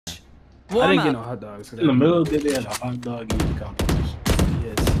I didn't get no hot dogs. In the middle of the day, they had a hot dog eating competition.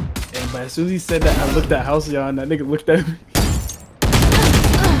 Yes. And but as soon as he said that, I looked at House Y'all and that nigga looked at me.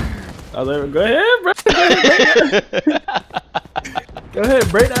 I was like, go ahead, bro. Go ahead,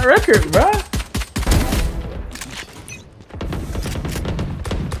 break that record, bro.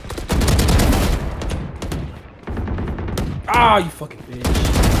 Ah, you fucking bitch.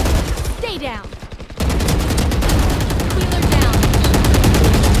 Stay down. Wheeler down.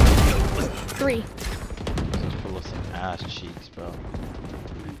 3. Full of some ass cheeks, bro.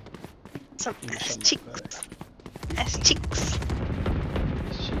 Some ass cheeks. Ass cheeks.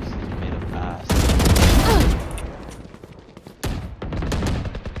 This cheeks is made of ass.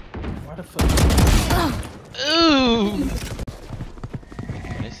 Why the fuck? Ooh!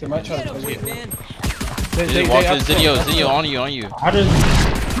 They might try to play it, man. They walk this Zinio on you. How did...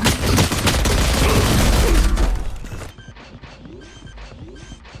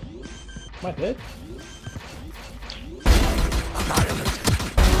 Am I dead?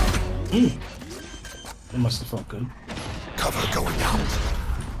 It must have felt good. Cover going out.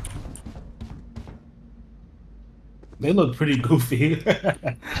 They look pretty goofy.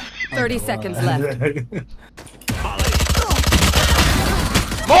 30 seconds left.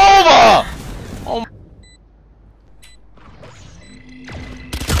 MOBA! Oh.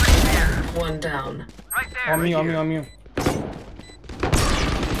 One down. Right there. On me.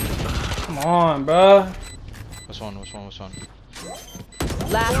 Come on, bro. Which one?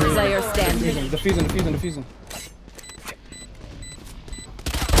 Last player standing. Defusing.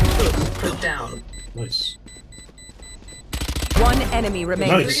 Put down. Nice. One enemy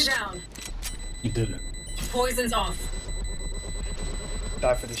remaining. Nice. Down. You did it. Poison's off.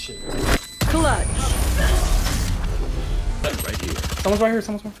 Die for this shit. Clutch. Right here. Someone's right here.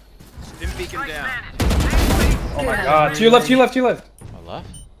 Stim beacon down. Oh my god. To your left. My left?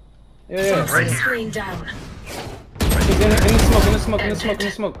 Yeah. Screen down. He's in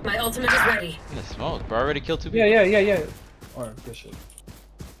the smoke. My ultimate is ready. In the smoke, bro. I already killed 2 people. Yeah. Alright, good shit.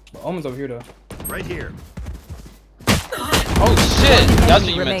 But Omen's over here though. Right here. Oh shit! That's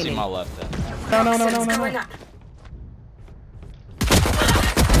what you meant to see my left then. No. Going up.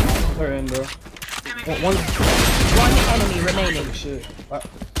 They're in, bro. One Enemy remaining. shit.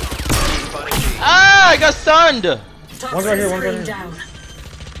 Ah! I got stunned! One's right here. Down.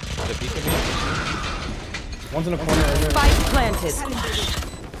 The beacon here? One's in the corner right here. Spike planted.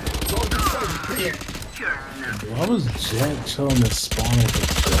 Why was Jack chilling this spawn with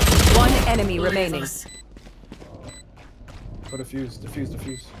this? One enemy remaining. Go defuse.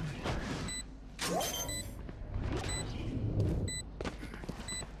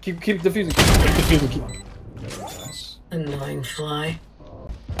 Keep defusing. Keep. Annoying fly.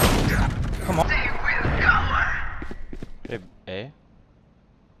 Come on. Hey, A?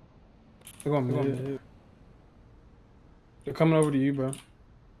 They're going mid. They're coming over to you, bro.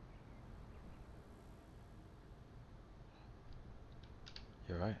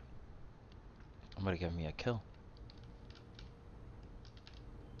 You're right. I'm gonna give me a kill.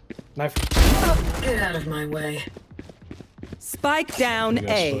 Knife. Get out of my way. Spike down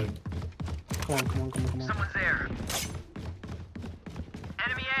A. Come on. Someone's there.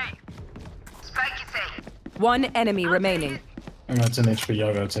 Enemy A. Spike is A. One enemy remaining. I got 10 HP,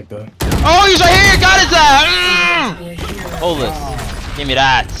 y'all gotta take that. Oh, he's right here! Got his ass! Hold this. Give me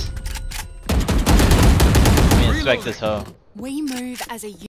that. Let me inspect this hoe. We move as a